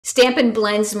Stampin'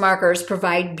 Blends markers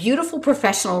provide beautiful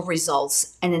professional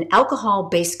results and an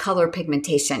alcohol-based color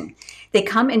pigmentation. They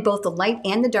come in both the light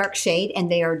and the dark shade, and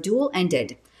they are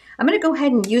dual-ended. I'm going to go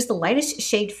ahead and use the lightest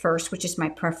shade first, which is my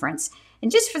preference.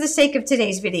 And just for the sake of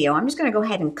today's video, I'm just going to go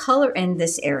ahead and color in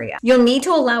this area. You'll need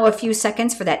to allow a few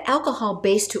seconds for that alcohol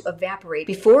base to evaporate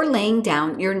before laying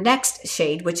down your next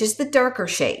shade, which is the darker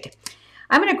shade.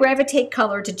 I'm going to gravitate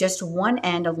color to just one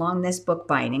end along this book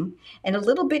binding and a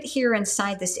little bit here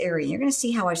inside this area. You're going to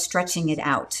see how I'm stretching it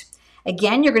out.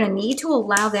 Again, you're going to need to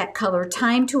allow that color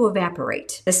time to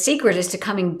evaporate. The secret is to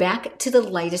coming back to the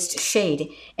lightest shade,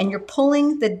 and you're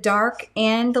pulling the dark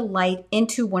and the light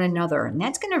into one another, and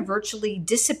that's going to virtually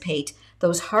dissipate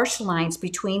those harsh lines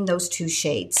between those two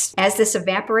shades. As this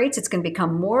evaporates, it's going to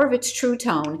become more of its true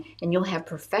tone, and you'll have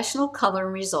professional color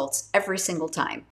results every single time.